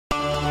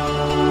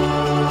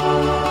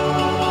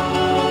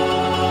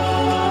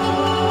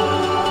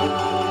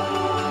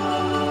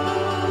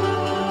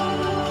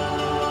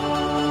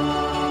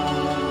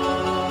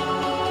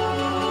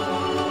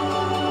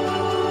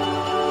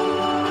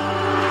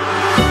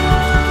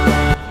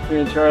Me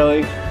and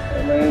Charlie.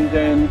 I land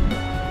in.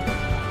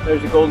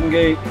 There's the Golden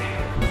Gate.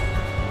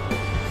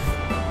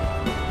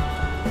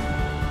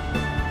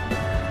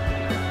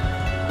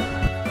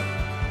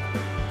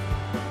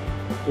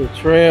 The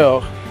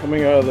trail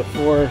coming out of the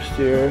forest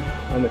here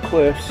on the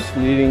cliffs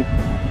leading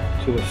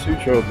to the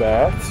Sutro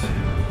Baths.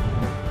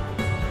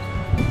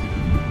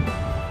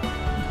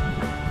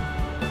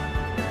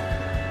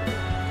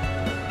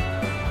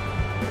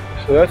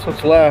 So that's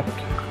what's left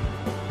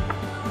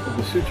of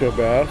the Sutro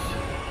Baths.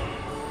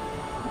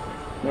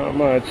 Not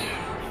much.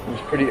 It was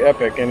pretty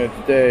epic in its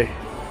day.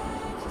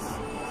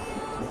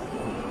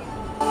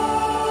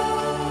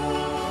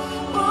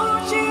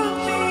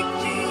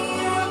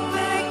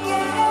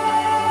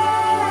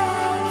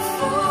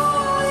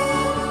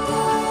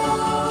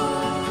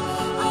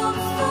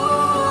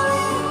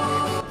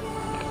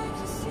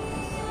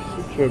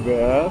 Sutro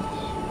Baths.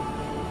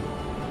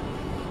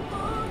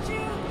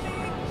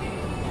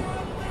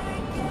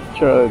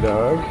 Charlie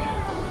dog.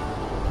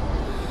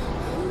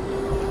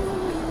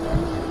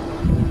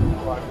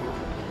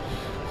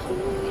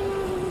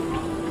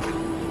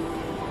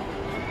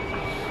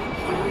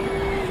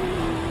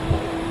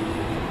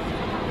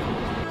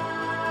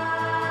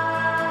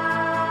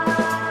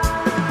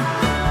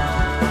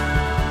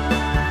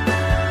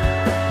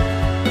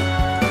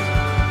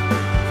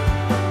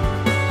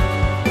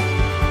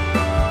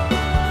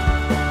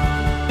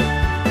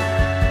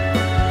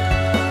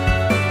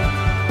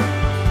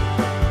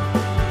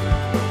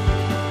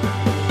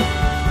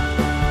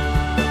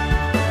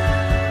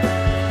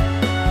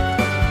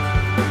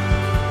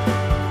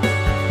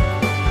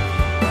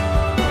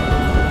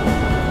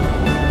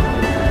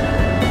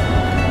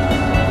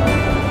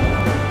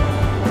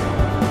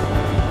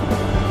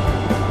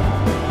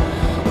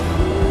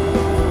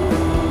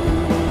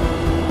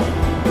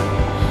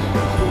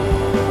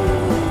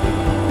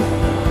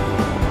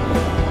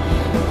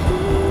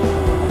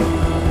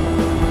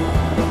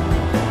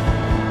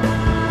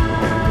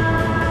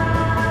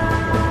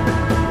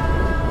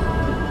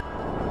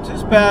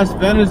 Past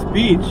Venice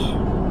Beach,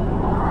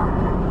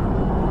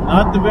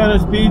 not the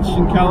Venice Beach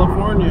in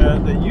California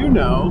that you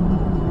know,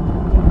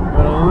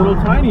 but a little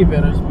tiny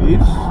Venice Beach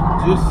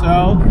just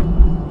south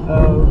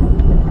of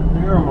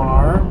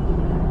Miramar.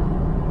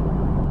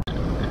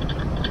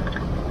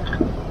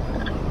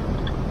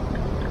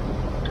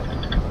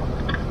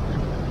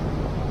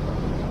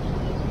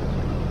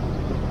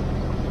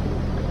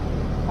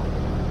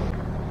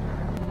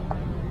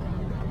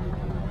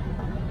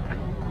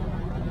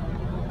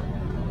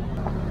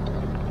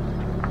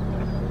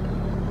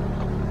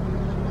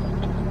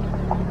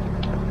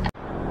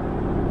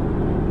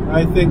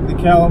 I think the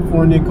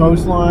California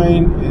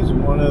coastline is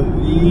one of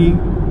the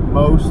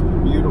most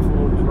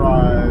beautiful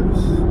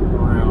drives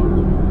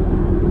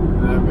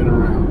around that I've been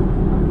around.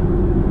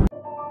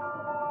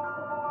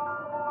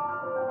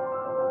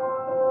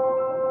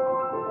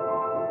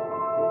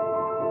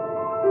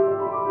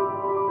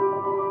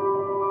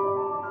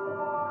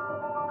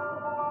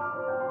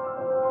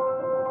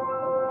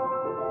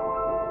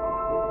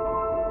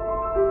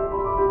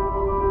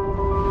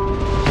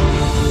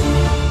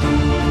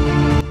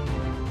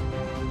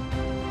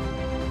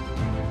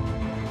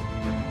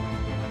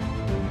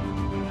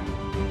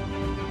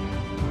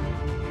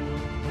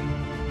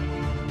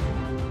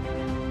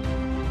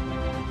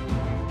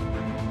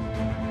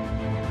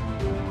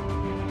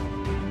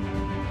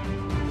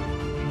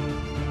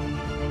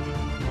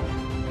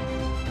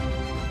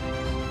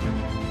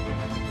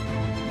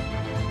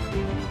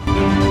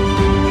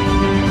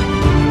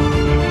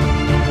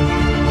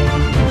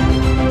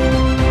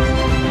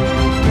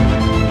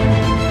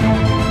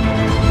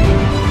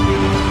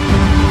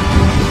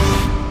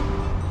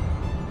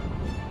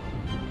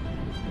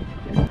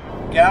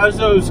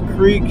 Gazo's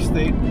Creek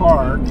State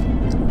Park. I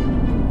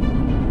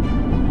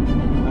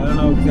don't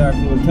know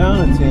exactly what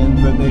town it's in,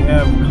 but they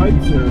have kite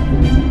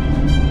surfing.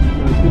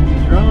 So it could be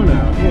drone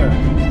out. Here,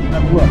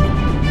 have a look.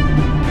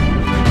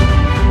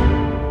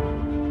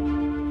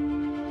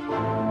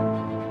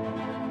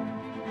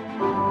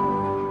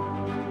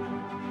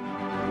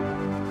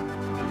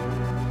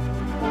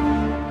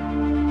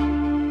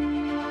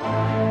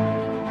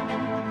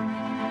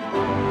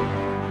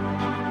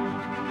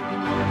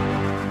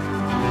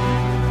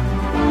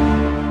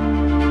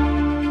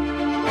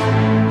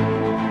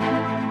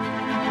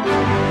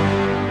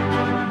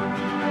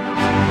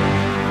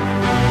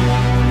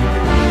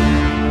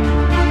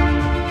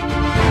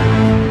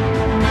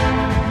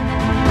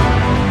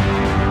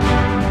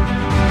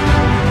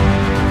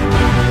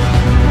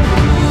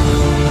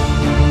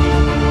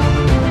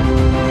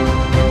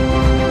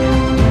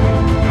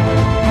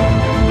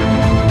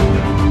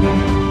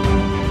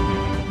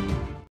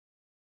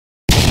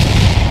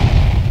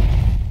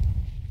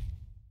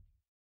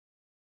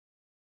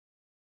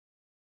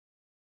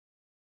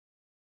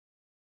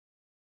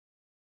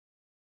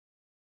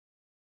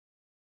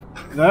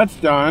 That's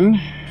done.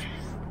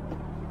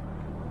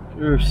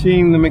 You're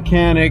seeing the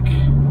mechanic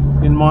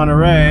in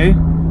Monterey.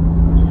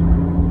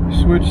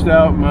 Switched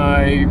out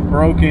my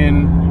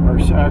broken, or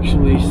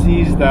actually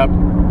seized up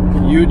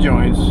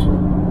U-joints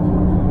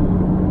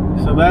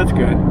So that's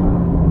good.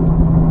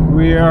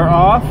 We are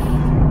off.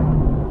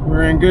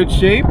 We're in good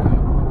shape.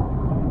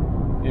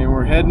 And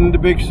we're heading to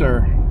Big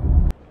Sur.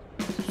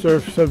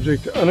 Surf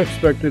subject to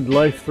unexpected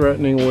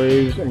life-threatening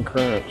waves and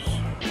currents.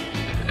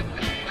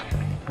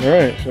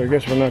 Alright, so I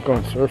guess we're not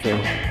going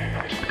surfing.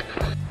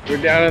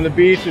 We're down on the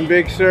beach in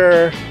Big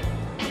Sur.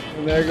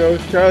 And there goes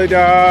Charlie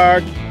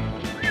Dog.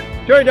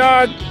 Charlie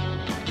Dog!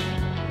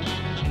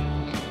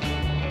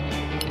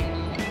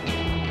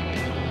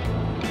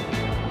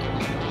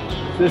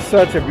 This is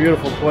such a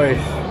beautiful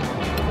place.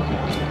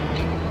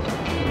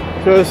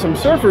 So there's some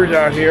surfers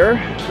out here.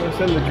 I'm gonna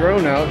send the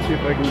drone out, see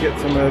if I can get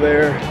some of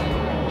their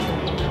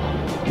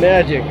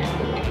magic.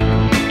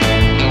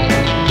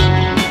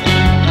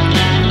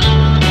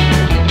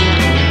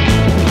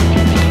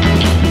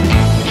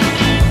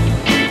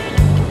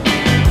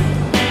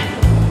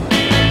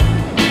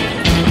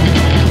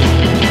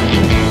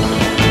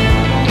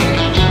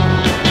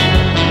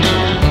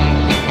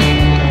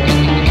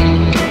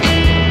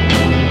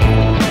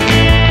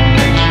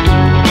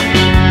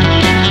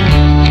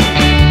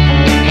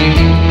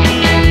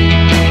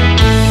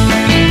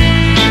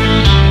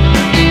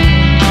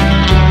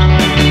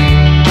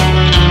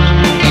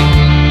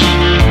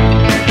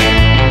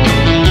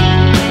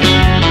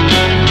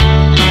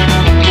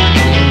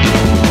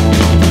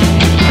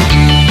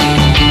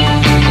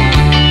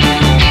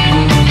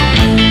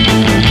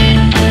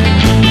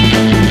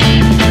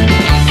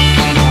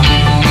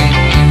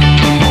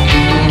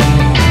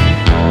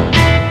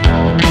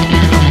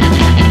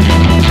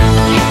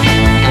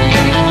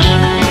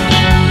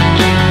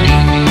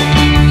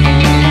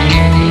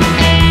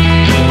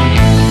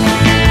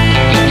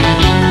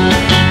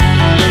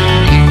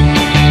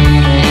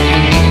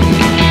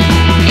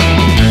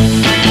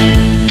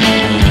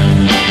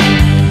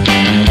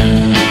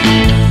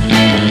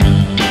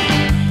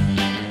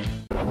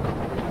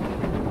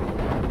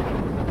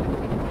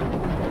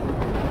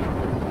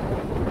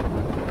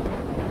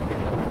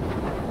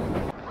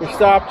 We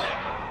stopped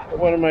at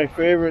one of my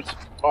favorite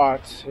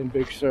spots in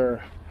Big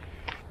Sur,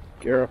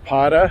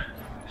 Garrapatta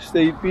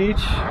State Beach.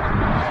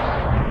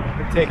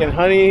 I've taken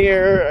Honey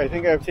here. I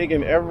think I've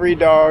taken every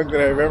dog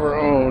that I've ever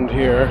owned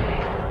here.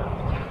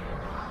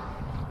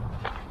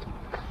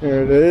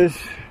 There it is,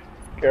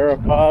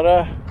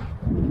 Garrapatta.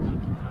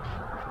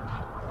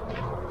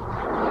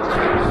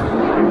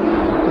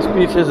 This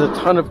beach has a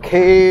ton of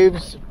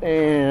caves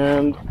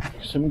and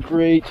some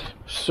great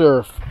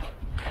surf.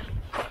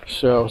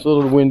 So it's a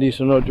little windy,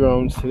 so no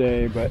drones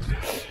today, but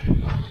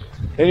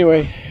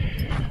anyway,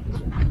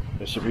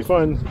 this should be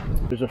fun.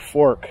 There's a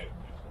fork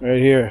right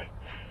here.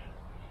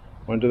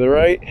 One to the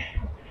right,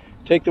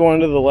 take the one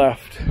to the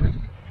left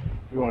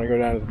if you want to go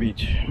down to the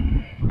beach.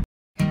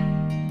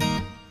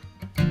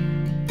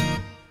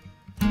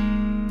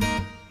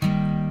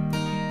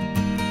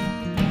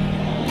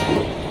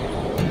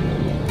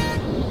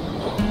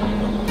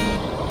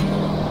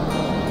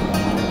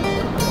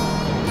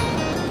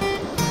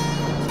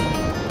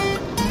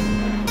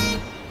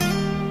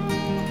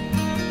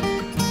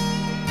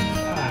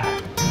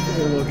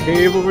 A little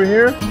cave over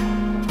here.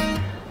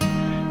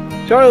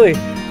 Charlie,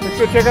 let's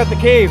go check out the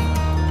cave.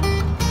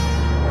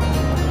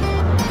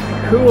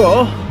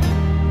 Cool.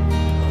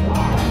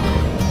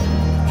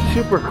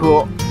 Super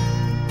cool.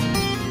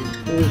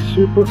 It's a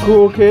super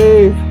cool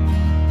cave.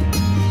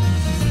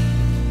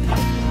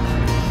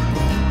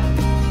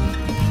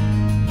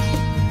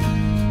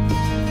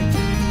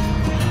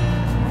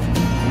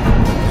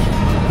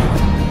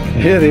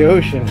 Yeah, the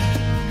ocean.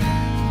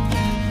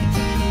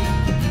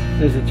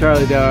 There's a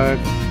Charlie Dog.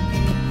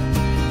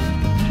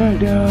 Charlie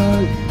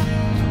Dog.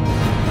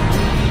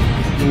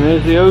 And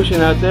there's the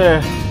ocean out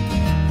there.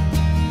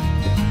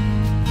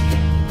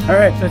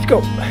 Alright, let's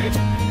go.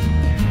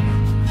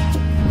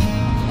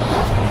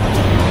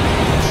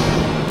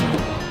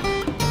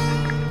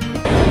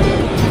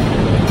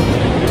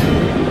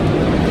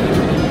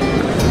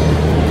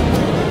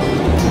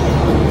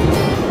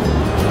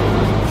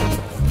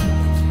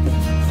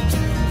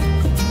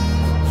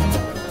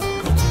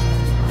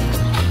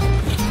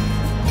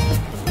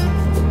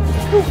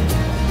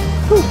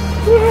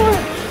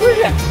 Where's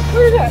that?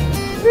 Where's that?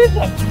 Where's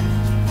that?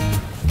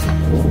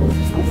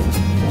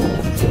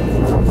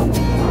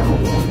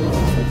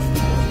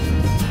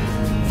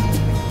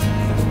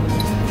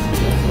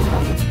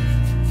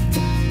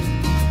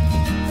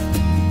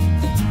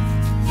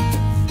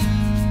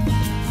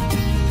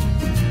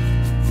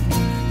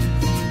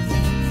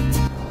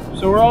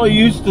 So we're all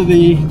used to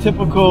the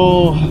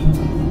typical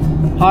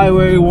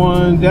Highway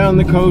 1 down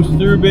the coast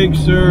through Big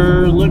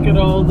Sur. Look at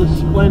all the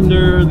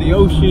splendor, the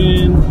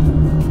ocean,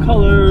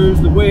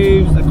 colors, the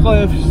waves, the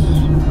cliffs.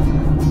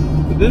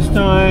 But this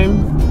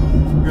time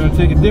we're going to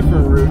take a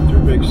different route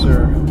through Big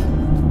Sur.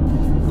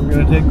 We're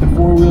going to take the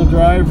four-wheel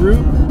drive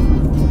route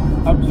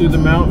up through the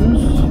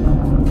mountains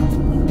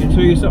and show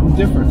you something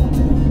different.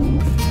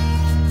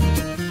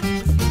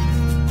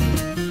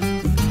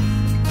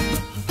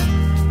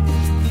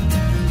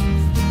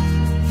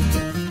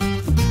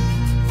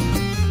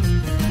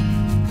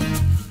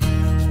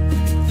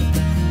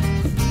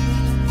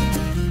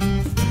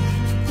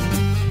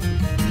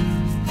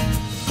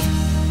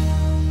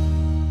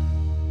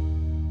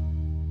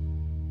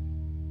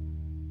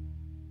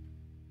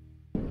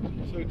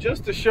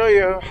 just to show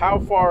you how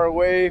far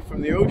away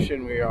from the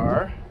ocean we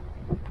are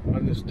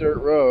on this dirt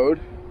road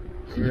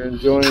we're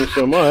enjoying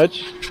so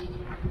much.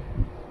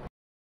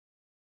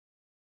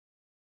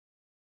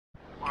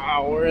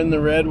 Wow, we're in the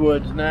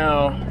redwoods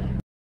now.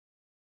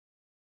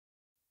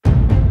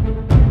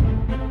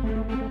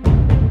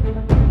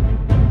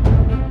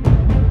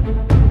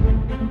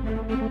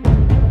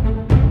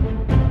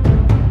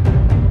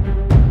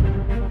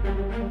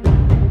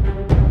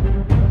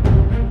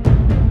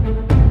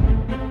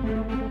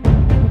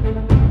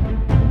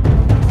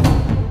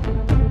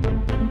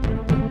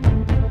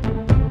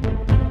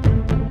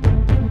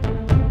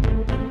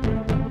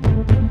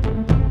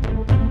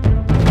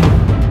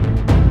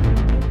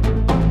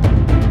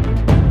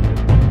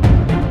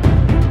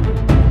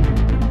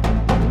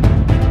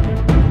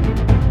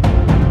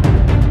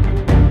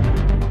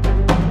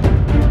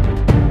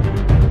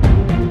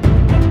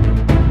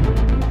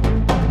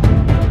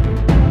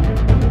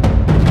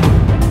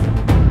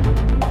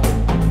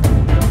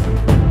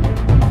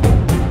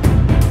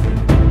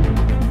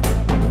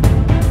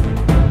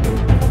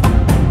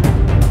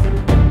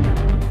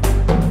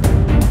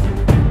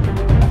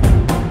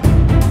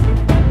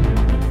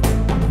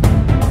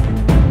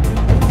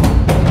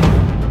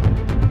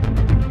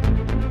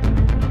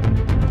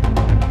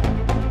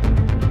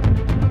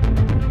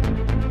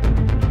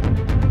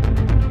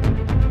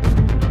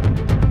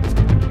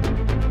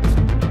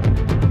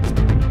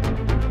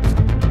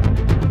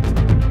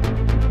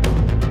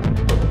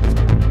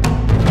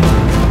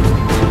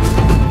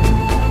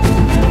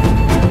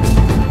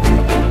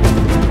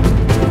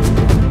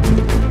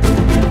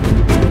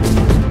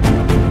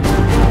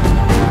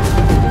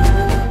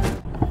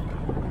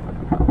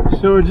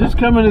 So we're just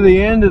coming to the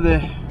end of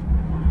the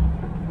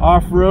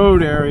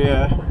off-road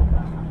area,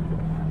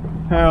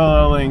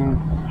 paralleling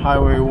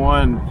Highway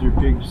 1 through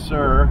Big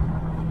Sur.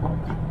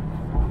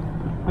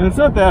 And it's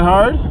not that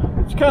hard.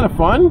 It's kind of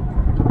fun.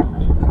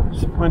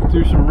 Just went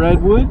through some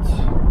redwoods.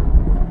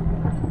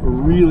 We're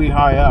really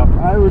high up.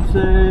 I would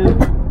say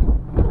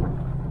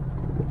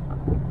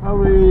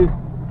probably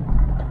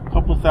a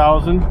couple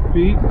thousand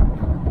feet,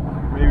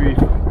 maybe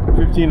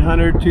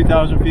 1,500,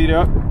 2,000 feet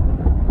up.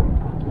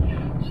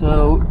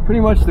 So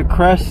pretty much the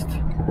crest,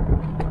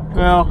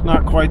 well,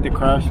 not quite the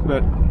crest,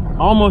 but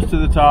almost to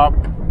the top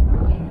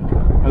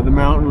of the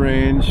mountain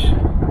range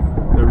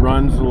that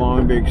runs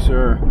along Big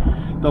Sur.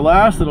 The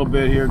last little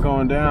bit here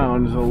going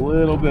down is a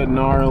little bit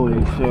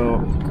gnarly,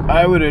 so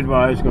I would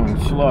advise going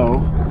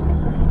slow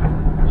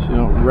so you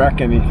don't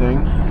wreck anything.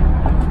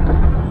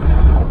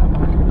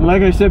 And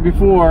like I said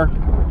before,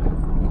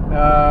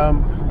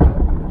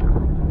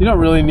 you don't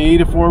really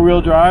need a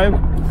four-wheel drive.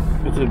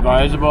 It's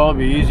advisable, it'll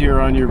be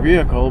easier on your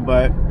vehicle,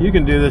 but you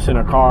can do this in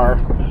a car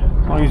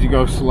as long as you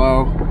go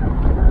slow.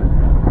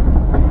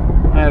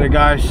 I had a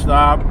guy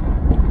stop,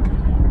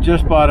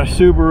 just bought a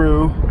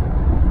Subaru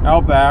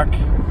Outback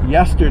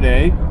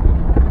yesterday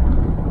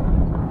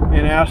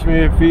and asked me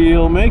if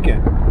he'll make it.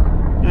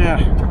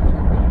 Yeah,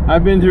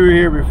 I've been through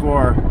here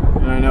before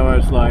and I know what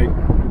it's like.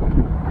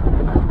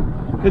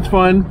 It's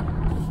fun.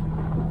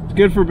 It's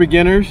good for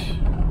beginners.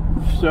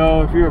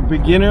 So if you're a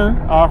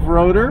beginner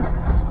off-roader,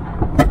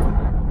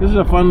 this is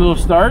a fun little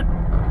start.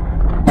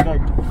 Got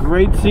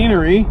great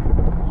scenery.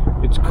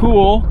 It's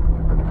cool.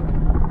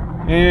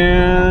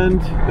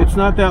 And it's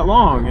not that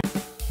long.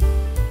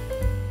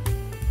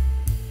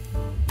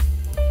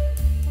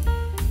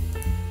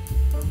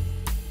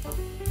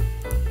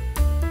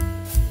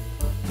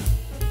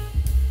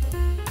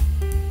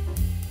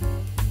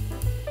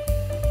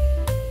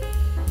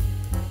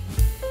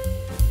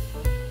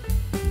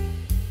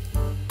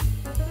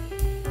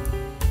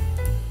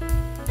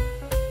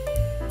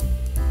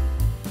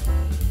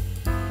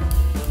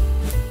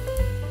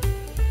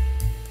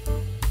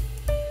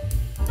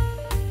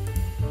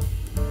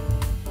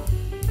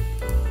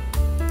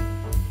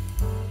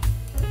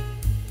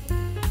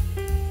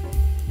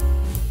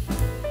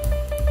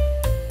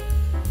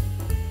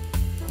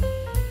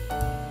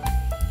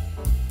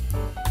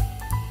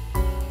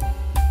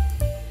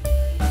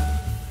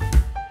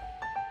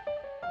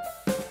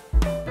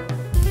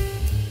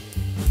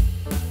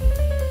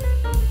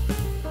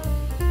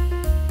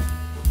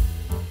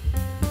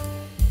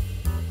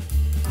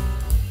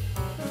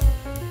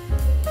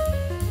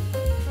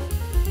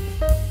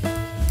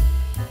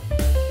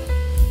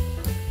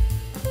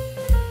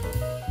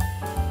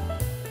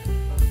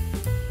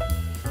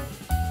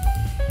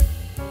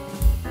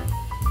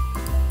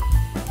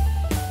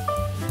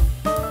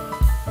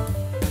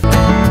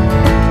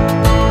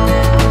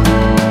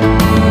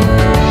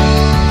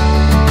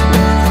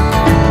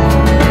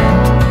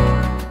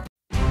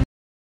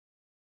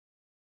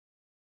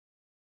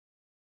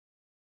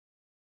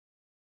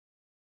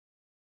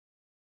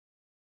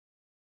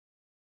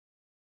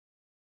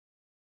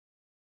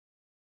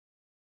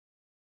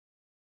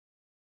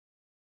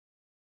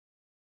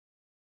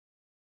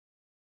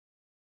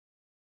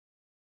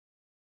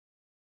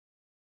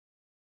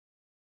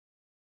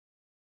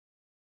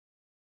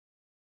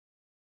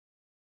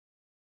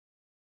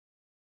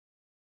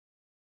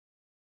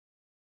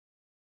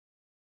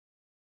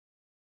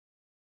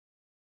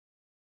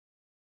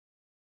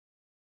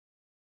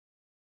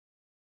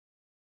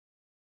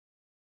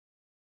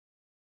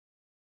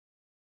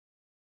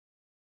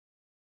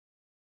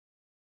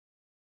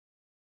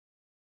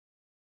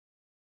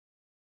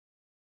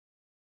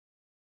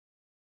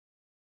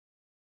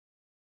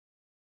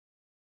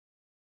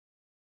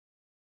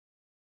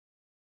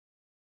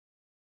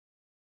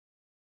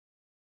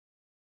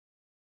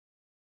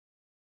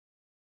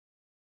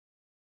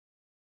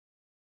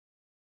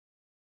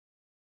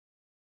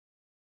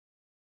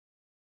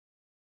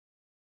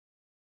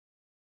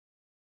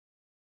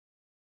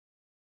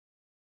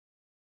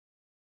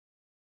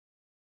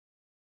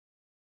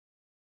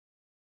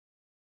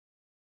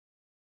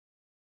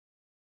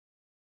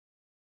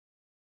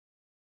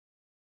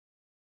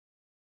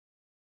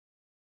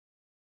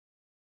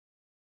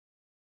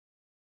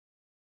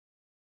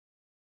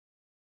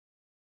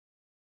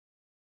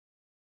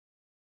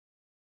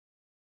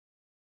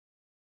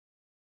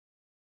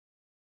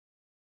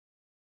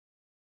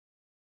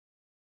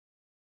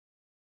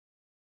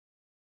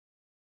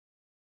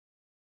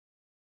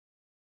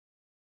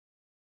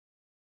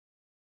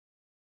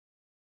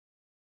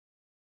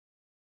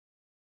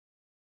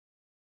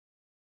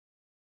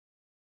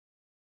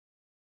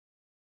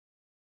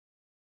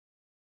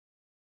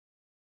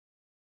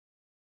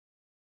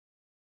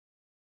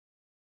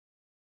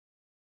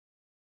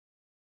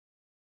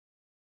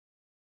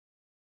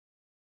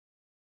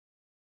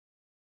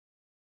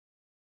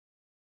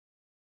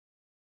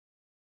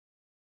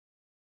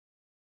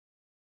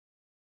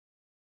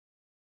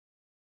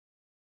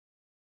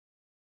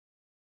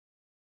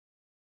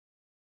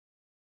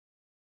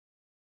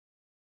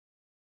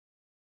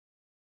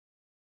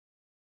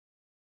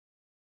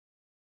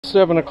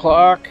 7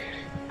 o'clock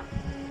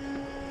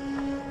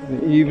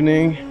in the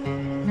evening.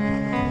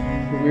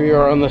 We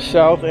are on the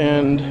south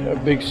end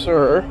of Big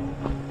Sur.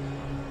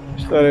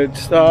 Just thought I'd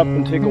stop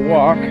and take a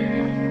walk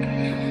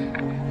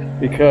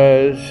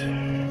because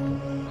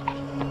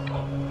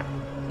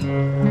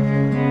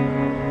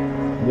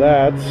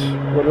that's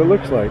what it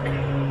looks like.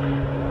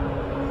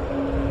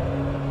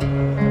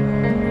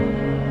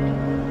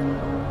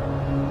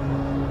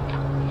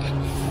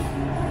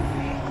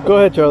 Go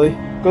ahead, Charlie.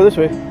 Go this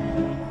way.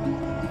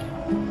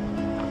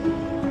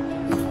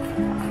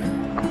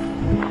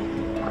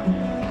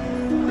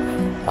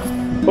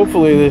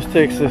 Hopefully this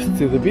takes us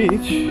to the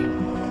beach.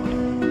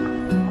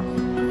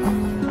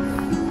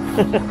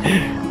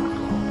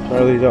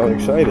 Charlie's all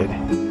excited.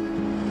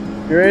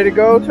 You ready to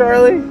go,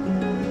 Charlie?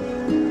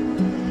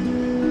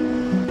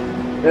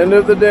 End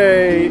of the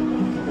day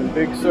in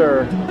Big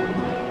Sur.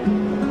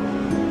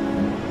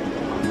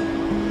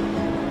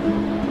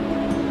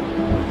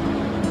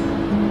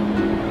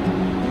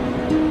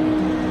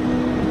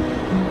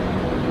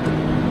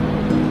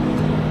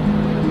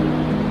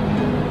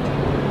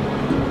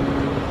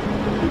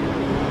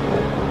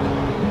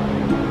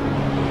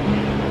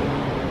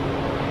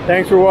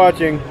 Thanks for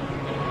watching.